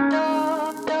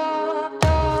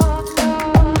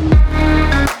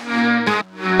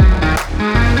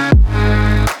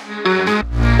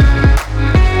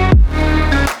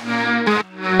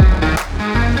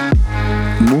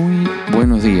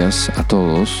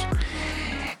todos.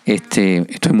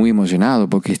 Estoy muy emocionado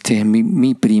porque este es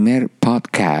mi primer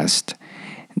podcast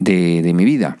de mi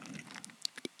vida.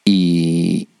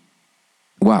 Y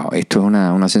wow, esto es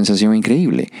una sensación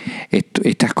increíble.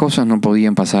 Estas cosas no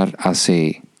podían pasar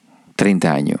hace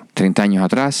 30 años. 30 años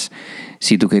atrás,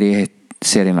 si tú querías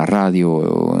ser en la radio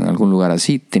o en algún lugar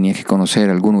así, tenías que conocer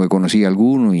a alguno que conocía a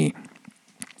alguno y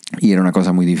era una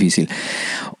cosa muy difícil.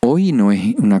 Hoy no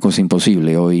es una cosa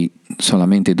imposible. Hoy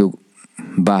solamente tú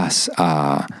vas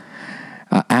a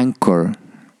anchor.fm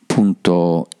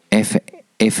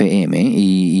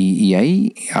y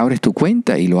ahí abres tu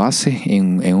cuenta y lo haces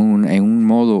en un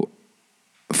modo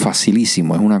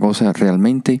facilísimo. Es una cosa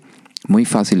realmente muy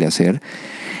fácil de hacer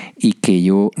y que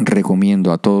yo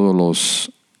recomiendo a todos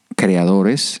los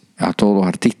creadores, a todos los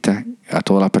artistas, a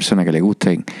todas las personas que les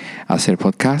gusten hacer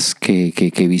podcasts,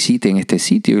 que visiten este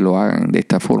sitio y lo hagan de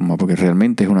esta forma, porque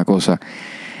realmente es una cosa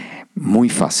muy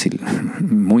fácil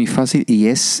y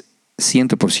es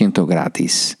 100%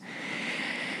 gratis.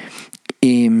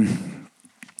 Y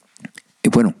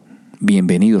bueno,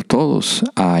 bienvenidos todos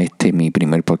a mi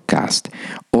primer podcast.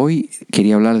 Hoy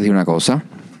quería hablarles de una cosa.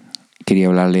 Quería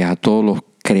hablarles a todos los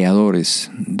creadores.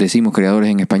 Decimos creadores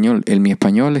en español. Mi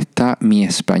español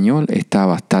está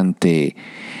bastante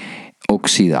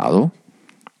oxidado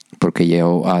porque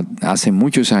yo hace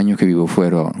muchos años que vivo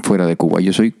fuera de Cuba.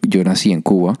 Yo nací en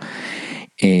Cuba,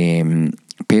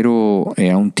 pero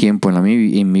a un tiempo de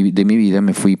mi vida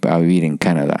me fui a vivir en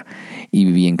Canadá y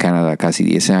viví en Canadá casi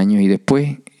 10 años y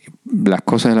después las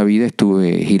cosas de la vida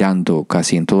estuve girando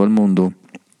casi en todo el mundo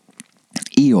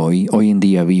y hoy en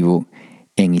día vivo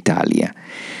en Italia.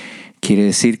 Quiere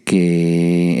decir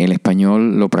que el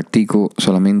español lo practico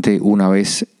solamente una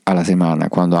vez a la semana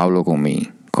cuando hablo con mi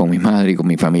madre y con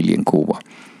mi familia en Cuba.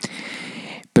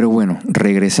 Pero bueno,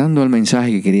 regresando al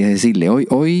mensaje que quería decirle,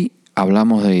 hoy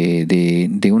hablamos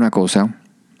de una cosa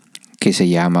que se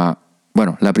llama,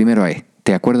 bueno, la primera vez.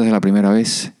 ¿Te acuerdas de la primera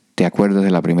vez? ¿Te acuerdas de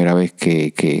la primera vez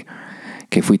que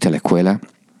fuiste a la escuela?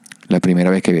 La primera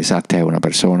vez que besaste a una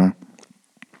persona.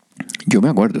 Yo me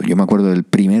acuerdo del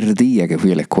primer día que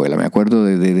fui a la escuela. Me acuerdo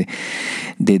de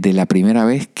la primera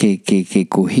vez que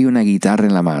cogí una guitarra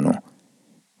en la mano.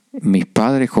 Mis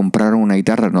padres compraron una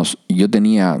guitarra. Yo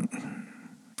tenía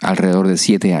alrededor de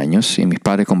 7 años y mis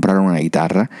padres compraron una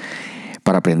guitarra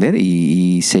para aprender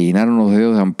y se llenaron los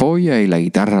dedos de ampolla y la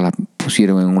guitarra la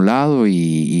pusieron en un lado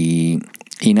y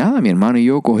nada, mi hermano y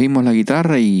yo cogimos la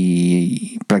guitarra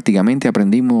y prácticamente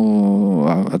aprendimos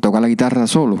a tocar la guitarra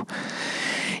solos.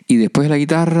 Y después de la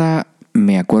guitarra,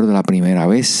 me acuerdo la primera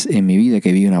vez en mi vida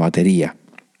que vi una batería.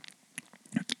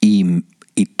 Y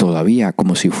todavía,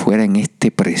 como si fuera en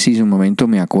este preciso momento,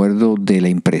 me acuerdo de la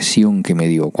impresión que me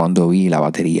dio cuando vi la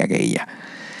batería aquella.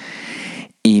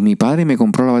 Y mi padre me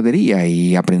compró la batería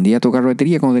y aprendí a tocar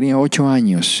batería cuando tenía 8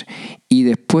 años. Y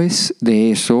después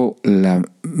de eso,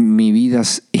 mi vida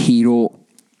giró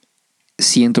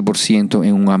 100%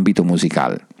 en un ámbito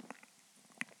musical.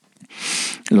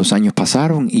 Los años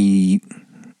pasaron y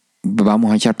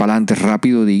vamos a echar para adelante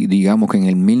rápido, digamos que en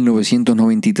el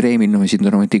 1993,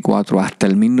 1994 hasta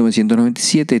el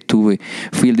 1997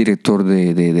 fui el director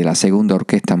de la segunda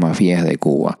orquesta más vieja de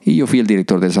Cuba. Y yo fui el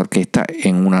director de esa orquesta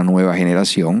en una nueva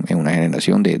generación, en una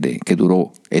generación que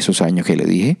duró esos años que le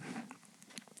dije.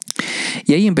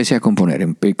 Y ahí empecé a componer,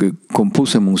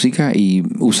 compuse música y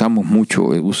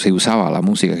se usaba la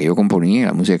música que yo componía,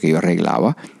 la música que yo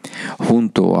arreglaba,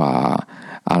 junto a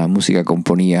la música que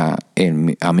componía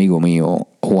el amigo mío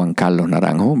Juan Carlos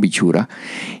Naranjo, Bichura,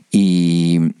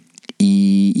 y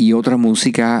otra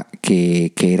música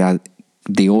que era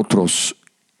de otros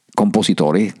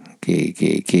compositores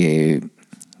que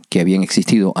habían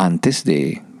existido antes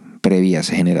de previas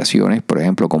generaciones, por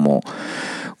ejemplo como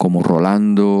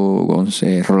Rolando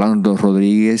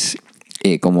Rodríguez,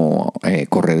 como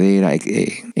Corredera,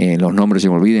 los nombres se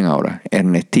me olviden ahora,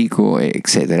 Ernestico,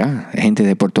 etcétera, gente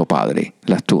de Puerto Padre,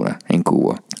 Las Tunas, en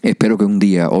Cuba. Espero que un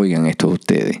día oigan esto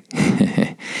ustedes.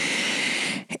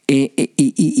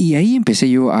 Y ahí empecé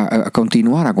yo a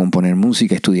continuar a componer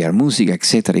música, a estudiar música,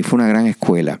 etcétera, y fue una gran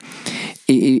escuela.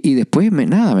 Y después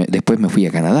después me fui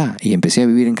a Canadá y empecé a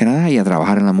vivir en Canadá y a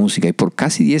trabajar en la música. Y por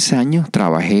casi 10 años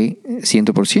trabajé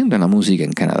 100% en la música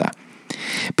en Canadá.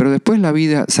 Pero después la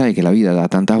vida, sabe que la vida da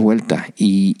tantas vueltas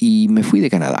y me fui de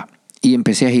Canadá y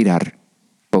empecé a girar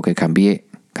porque cambié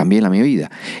mi vida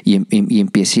y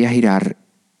empecé a girar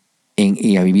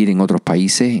y a vivir en otros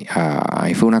países.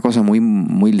 Y fue una cosa muy,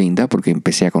 muy linda porque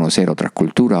empecé a conocer otras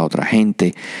culturas, otra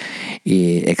gente,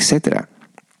 etcétera.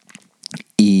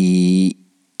 Y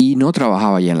no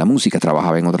trabajaba ya en la música,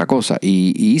 trabajaba en otra cosa.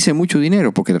 Y hice mucho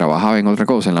dinero porque trabajaba en otra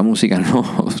cosa. En la música no.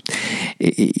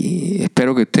 Y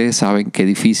espero que ustedes saben qué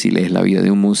difícil es la vida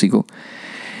de un músico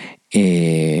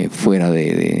fuera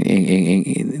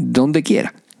en donde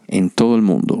quiera, en todo el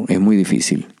mundo. Es muy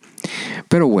difícil.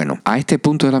 Pero bueno, a este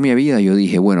punto de la mi vida yo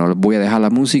dije, bueno, voy a dejar la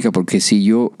música, porque si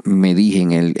yo me dije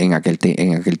en aquel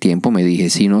tiempo, me dije,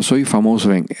 si no soy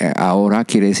famoso ahora,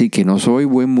 quiere decir que no soy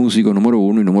buen músico, número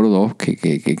uno, y número dos,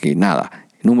 que nada,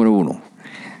 número uno.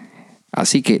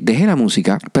 Así que dejé la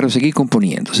música, pero seguí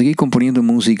componiendo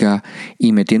música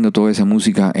y metiendo toda esa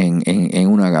música en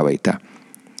una gaveta.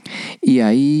 Y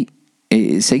ahí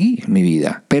seguí mi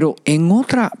vida, pero en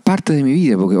otra parte de mi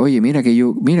vida, porque oye, mira que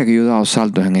yo he dado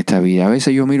saltos en esta vida. A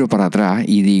veces yo miro para atrás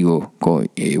y digo,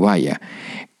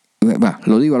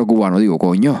 lo digo a los cubanos, digo,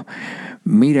 coño,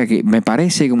 mira que me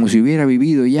parece como si hubiera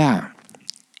vivido ya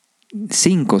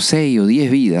 5, 6 o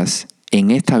 10 vidas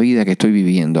en esta vida que estoy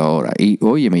viviendo ahora. Y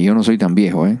óyeme, yo no soy tan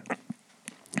viejo,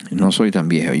 no soy tan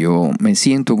viejo, yo me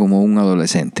siento como un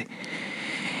adolescente.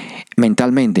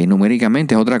 Mentalmente,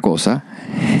 numéricamente es otra cosa,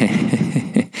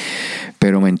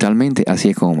 pero mentalmente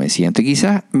así es como me siento. Y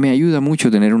quizás me ayuda mucho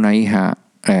tener una hija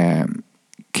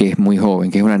que es muy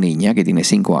joven, que es una niña que tiene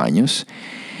 5 años.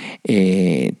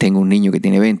 Tengo un niño que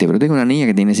tiene 20, pero tengo una niña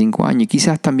que tiene 5 años. Y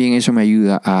quizás también eso me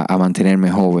ayuda a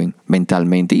mantenerme joven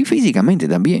mentalmente y físicamente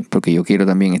también, porque yo quiero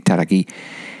también estar aquí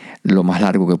lo más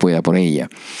largo que pueda por ella.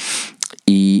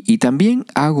 Y también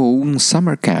hago un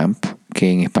summer camp, que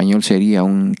en español sería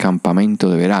un campamento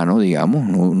de verano, digamos.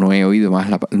 No he oído más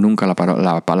nunca la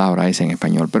palabra esa en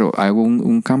español, pero hago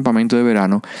un campamento de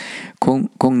verano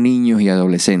con niños y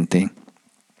adolescentes.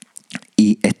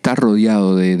 Y estar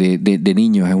rodeado de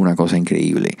niños es una cosa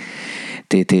increíble.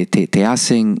 Te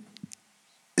hacen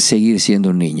seguir siendo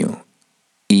un niño.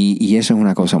 Y eso es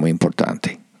una cosa muy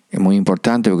importante. Es muy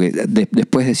importante porque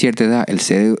después de cierta edad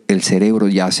el cerebro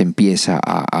ya se empieza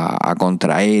a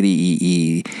contraer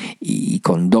y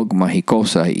con dogmas y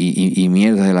cosas y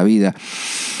mierdas de la vida.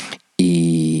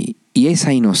 Y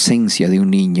esa inocencia de un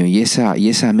niño y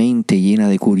esa mente llena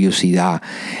de curiosidad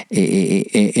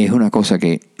es una cosa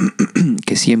que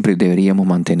siempre deberíamos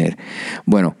mantener.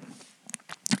 Bueno,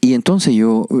 y entonces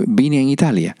yo vine en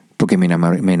Italia porque me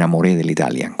enamoré de la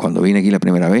Italia. Cuando vine aquí la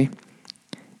primera vez,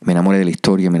 me enamoré de la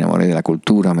historia, me enamoré de la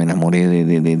cultura, me enamoré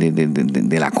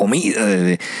de la comida,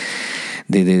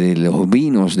 de los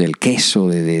vinos, del queso,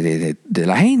 de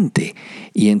la gente.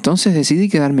 Y entonces decidí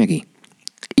quedarme aquí.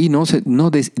 Y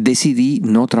decidí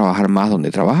no trabajar más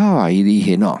donde trabajaba. Y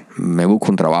dije, no, me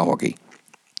busco un trabajo aquí.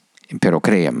 Pero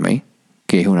créanme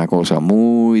que es una cosa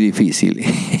muy difícil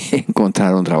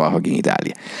encontrar un trabajo aquí en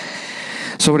Italia.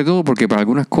 Sobre todo porque para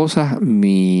algunas cosas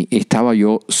estaba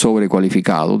yo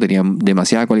sobrecualificado, tenía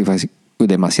demasiada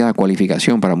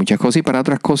cualificación para muchas cosas, y para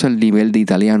otras cosas el nivel de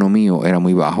italiano mío era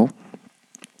muy bajo.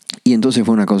 Y entonces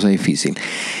fue una cosa difícil.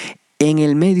 En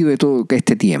el medio de todo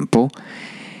este tiempo,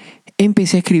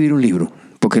 empecé a escribir un libro,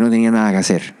 porque no tenía nada que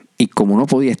hacer. Y como no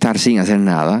podía estar sin hacer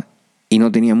nada, y no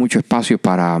tenía mucho espacio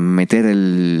para meter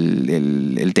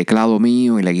el teclado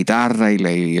mío y la guitarra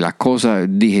y las cosas,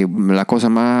 dije, la cosa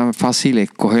más fácil es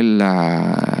coger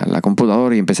la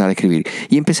computadora y empezar a escribir.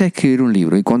 Y empecé a escribir un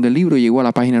libro. Y cuando el libro llegó a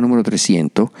la página número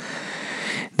 300,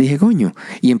 dije, coño,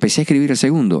 y empecé a escribir el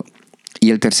segundo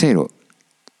y el tercero.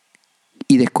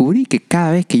 Y descubrí que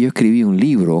cada vez que yo escribía un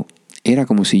libro, era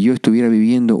como si yo estuviera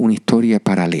viviendo una historia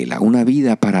paralela, una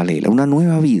vida paralela, una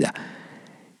nueva vida.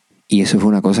 Y eso fue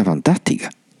una cosa fantástica.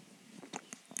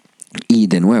 Y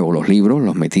de nuevo, los libros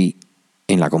los metí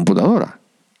en la computadora.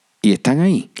 Y están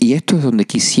ahí. Y esto es donde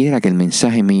quisiera que el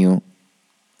mensaje mío,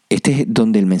 este es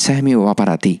donde el mensaje mío va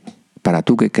para ti. Para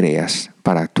tú que creas,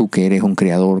 para tú que eres un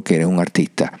creador, que eres un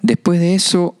artista. Después de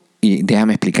eso, y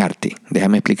déjame explicarte,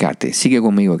 sigue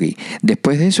conmigo aquí.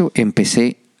 Después de eso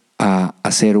empecé a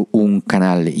hacer un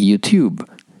canal de YouTube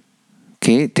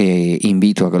que te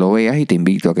invito a que lo veas y te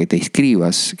invito a que te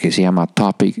inscribas, que se llama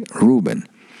Topic Ruben.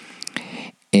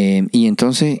 Y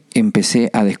entonces empecé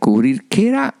a descubrir que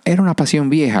era una pasión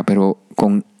vieja, pero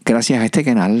gracias a este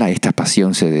canal esta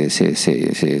pasión se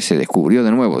descubrió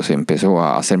de nuevo, se empezó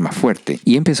a hacer más fuerte.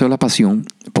 Y empezó la pasión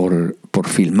por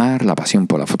filmar, la pasión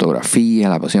por la fotografía,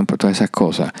 la pasión por todas esas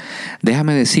cosas.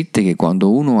 Déjame decirte que cuando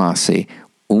uno hace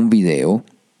un video,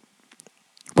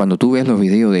 cuando tú ves los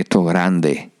videos de estos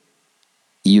grandes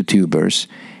YouTubers,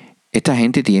 esta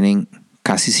gente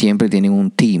casi siempre tienen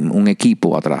un team, un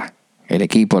equipo atrás. El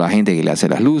equipo, la gente que le hace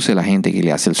las luces, la gente que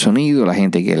le hace el sonido, la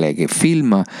gente que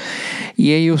filma,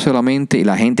 y ellos solamente,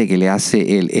 la gente que le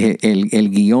hace el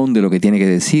guión de lo que tiene que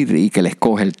decir y que le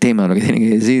escoge el tema de lo que tiene que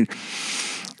decir,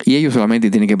 y ellos solamente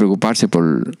tienen que preocuparse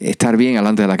por estar bien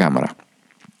delante de la cámara.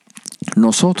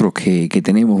 Nosotros que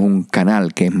tenemos un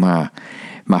canal que es más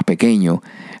más pequeño,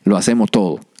 lo hacemos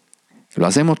todo. Lo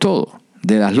hacemos todo.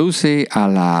 De las luces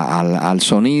al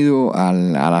sonido, a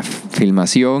la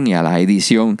filmación y a la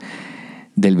edición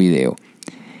del video.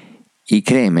 Y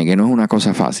créeme que no es una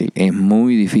cosa fácil, es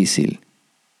muy difícil.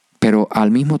 Pero al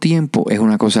mismo tiempo es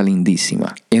una cosa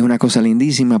lindísima. Es una cosa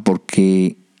lindísima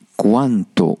porque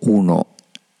cuánto uno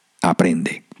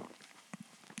aprende.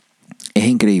 Es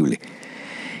increíble.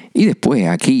 Y después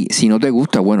aquí, si no te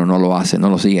gusta, bueno, no lo haces, no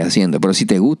lo sigues haciendo. Pero si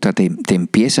te gusta, te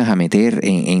empiezas a meter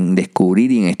en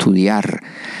descubrir y en estudiar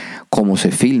cómo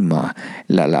se filma,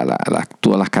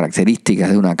 todas las características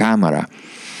de una cámara,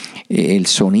 el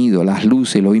sonido, las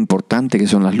luces, lo importante que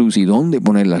son las luces y dónde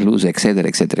poner las luces, etcétera,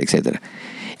 etcétera, etcétera.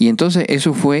 Y entonces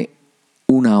eso fue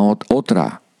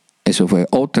otra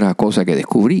cosa que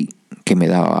descubrí, que me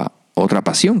daba otra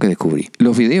pasión que descubrí.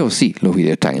 Los videos sí, los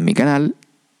videos están en mi canal,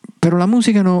 pero la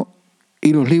música no,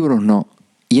 y los libros no.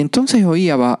 Y entonces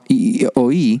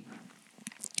oí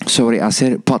sobre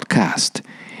hacer podcast.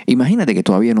 Imagínate que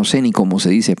todavía no sé ni cómo se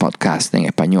dice podcast en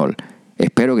español.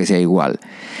 Espero que sea igual.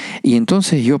 Y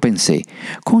entonces yo pensé,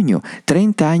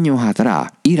 30 años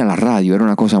atrás, ir a la radio era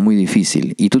una cosa muy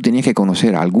difícil. Y tú tenías que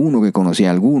conocer a alguno que conocía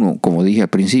a alguno, como dije al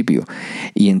principio.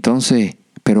 Y entonces,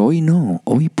 pero hoy no,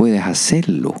 hoy puedes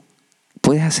hacerlo.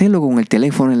 Puedes hacerlo con el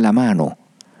teléfono en la mano.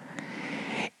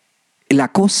 La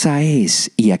cosa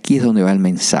es, y aquí es donde va el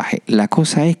mensaje, la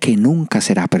cosa es que nunca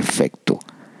será perfecto.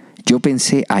 Yo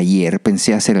pensé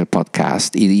hacer el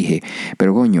podcast y dije,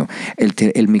 pero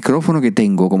el micrófono que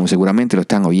tengo, como seguramente lo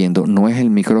están oyendo, no es el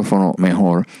micrófono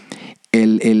mejor.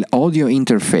 El audio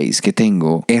interface que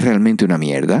tengo es realmente una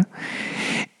mierda.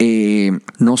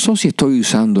 No sé si estoy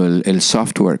usando el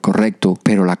software correcto,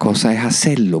 pero la cosa es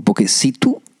hacerlo, porque si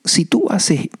tú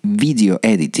haces video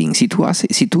editing, si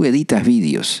tú editas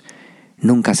vídeos,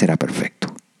 nunca será perfecto.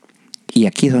 Y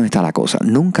aquí es donde está la cosa.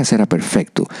 Nunca será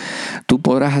perfecto. Tú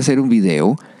podrás hacer un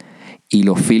video y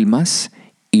lo filmas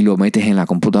y lo metes en la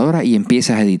computadora y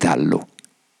empiezas a editarlo.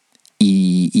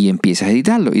 Y empiezas a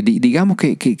editarlo. Y digamos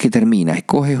que terminas.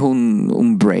 Coges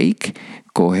un break,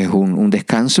 coges un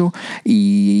descanso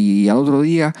y al otro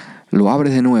día lo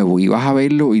abres de nuevo y vas a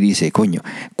verlo y dices,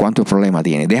 ¿cuántos problemas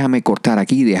tiene? Déjame cortar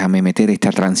aquí, déjame meter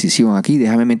esta transición aquí,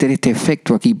 déjame meter este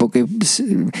efecto aquí,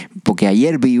 porque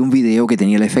ayer vi un video que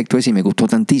tenía el efecto ese y me gustó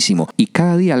tantísimo. Y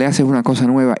cada día le haces una cosa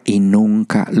nueva y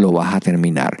nunca lo vas a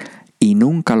terminar. Y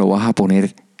nunca lo vas a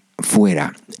poner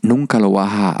fuera. Nunca lo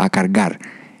vas a cargar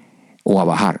o a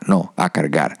bajar, no, a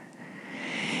cargar.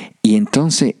 Y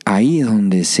entonces ahí es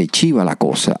donde se chiva la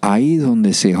cosa, ahí es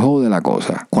donde se jode la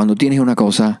cosa. Cuando tienes una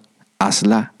cosa, haz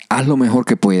lo mejor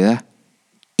que puedas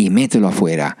y mételo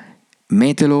afuera.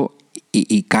 Mételo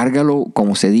y cárgalo,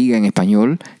 como se diga en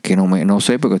español, que no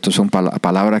sé, porque estas son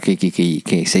palabras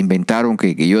que se inventaron,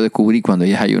 que yo descubrí cuando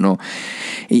ya yo no.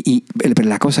 Pero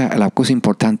la cosa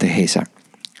importante es esa.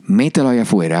 Mételo allá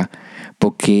afuera,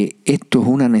 porque esto es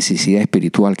una necesidad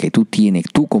espiritual que tú tienes,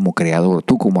 tú como creador,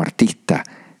 tú como artista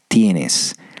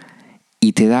tienes.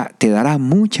 Y te dará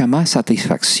mucha más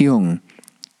satisfacción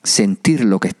sentir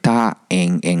lo que está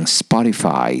en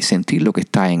Spotify, sentir lo que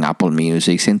está en Apple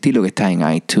Music, sentir lo que está en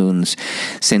iTunes,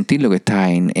 sentir lo que está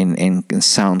en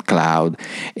SoundCloud,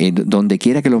 donde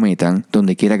quiera que lo metan,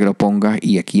 donde quiera que lo pongas.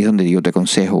 Y aquí es donde yo te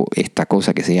aconsejo esta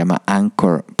cosa que se llama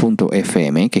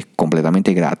Anchor.fm, que es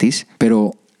completamente gratis.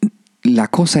 Pero la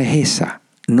cosa es esa.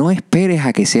 No esperes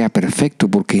a que sea perfecto,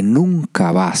 porque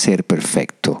nunca va a ser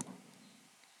perfecto.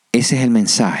 Ese es el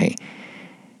mensaje.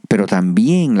 Pero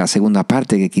también la segunda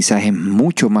parte, que quizás es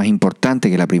mucho más importante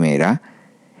que la primera,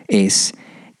 es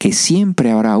que siempre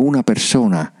habrá una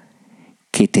persona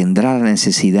que tendrá la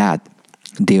necesidad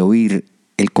de oír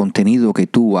el contenido que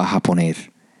tú vas a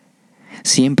poner.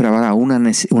 Siempre habrá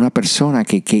una persona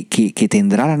que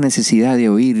tendrá la necesidad de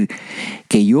oír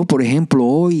que yo, por ejemplo,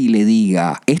 hoy le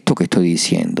diga esto que estoy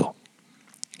diciendo.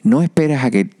 No esperas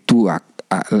a que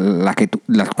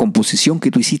la composición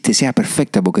que tú hiciste sea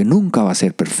perfecta, porque nunca va a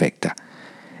ser perfecta.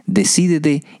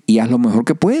 Decídete y haz lo mejor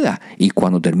que puedas. Y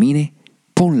cuando termine,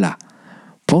 ponla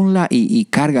y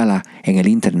cárgala en el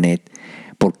internet,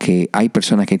 porque hay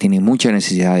personas que tienen mucha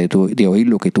necesidad de oír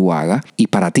lo que tú hagas, y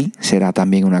para ti será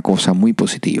también una cosa muy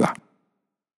positiva.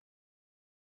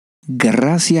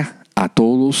 Gracias a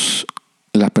todos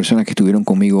las personas que estuvieron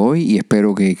conmigo hoy, y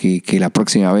espero que la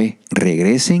próxima vez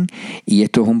regresen. Y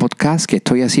esto es un podcast que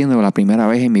estoy haciendo la primera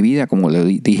vez en mi vida, como le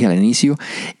dije al inicio,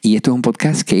 y esto es un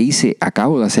podcast que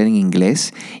acabo de hacer en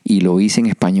inglés y lo hice en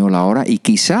español ahora, y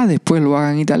quizás después lo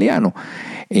haga en italiano.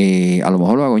 A lo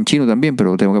mejor lo hago en chino también,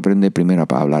 pero tengo que aprender primero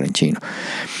para hablar en chino.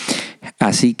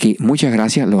 Así que muchas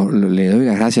gracias, le doy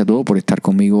las gracias a todos por estar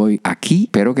conmigo hoy aquí.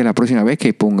 Espero que la próxima vez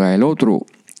que ponga el otro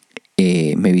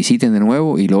me visiten de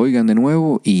nuevo y lo oigan de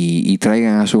nuevo y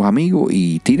traigan a sus amigos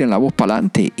y tiren la voz para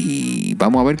adelante y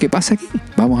vamos a ver qué pasa aquí.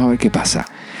 Vamos a ver qué pasa.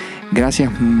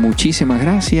 Gracias, muchísimas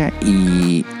gracias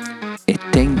y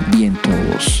estén bien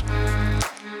todos.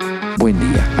 Buen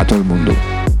día a todo el mundo.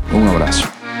 Un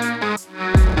abrazo.